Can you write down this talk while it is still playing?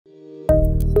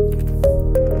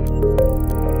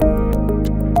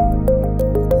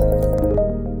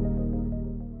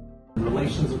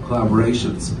Relations and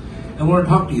collaborations. I want to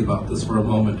talk to you about this for a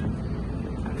moment.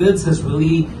 FIIDS has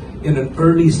really, in an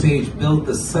early stage, built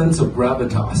the sense of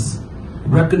gravitas,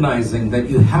 recognizing that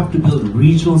you have to build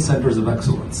regional centers of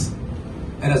excellence.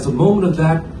 And as a moment of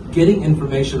that, getting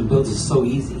information built is so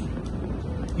easy.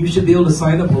 You should be able to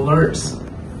sign up alerts,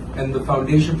 and the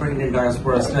Foundation for Indian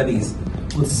Diaspora Studies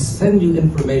will send you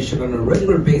information on a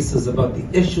regular basis about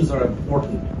the issues that are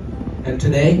important. And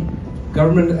today,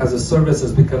 government as a service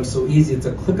has become so easy. It's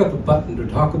a click of a button to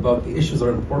talk about the issues that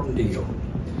are important to you.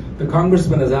 The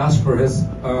congressman has asked for his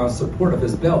support of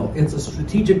his bill. It's a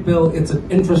strategic bill. It's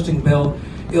an interesting bill.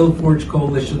 It'll forge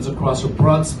coalitions across a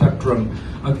broad spectrum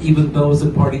of even those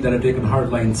in party that have taken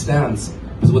hardline stance.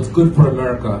 Because what's good for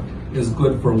America is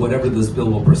good for whatever this bill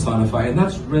will personify. And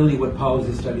that's really what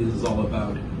policy studies is all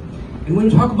about. And when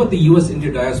we talk about the US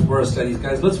India Diaspora Studies,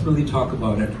 guys, let's really talk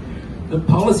about it. The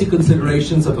policy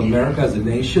considerations of America as a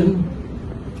nation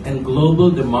and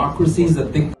global democracies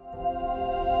that think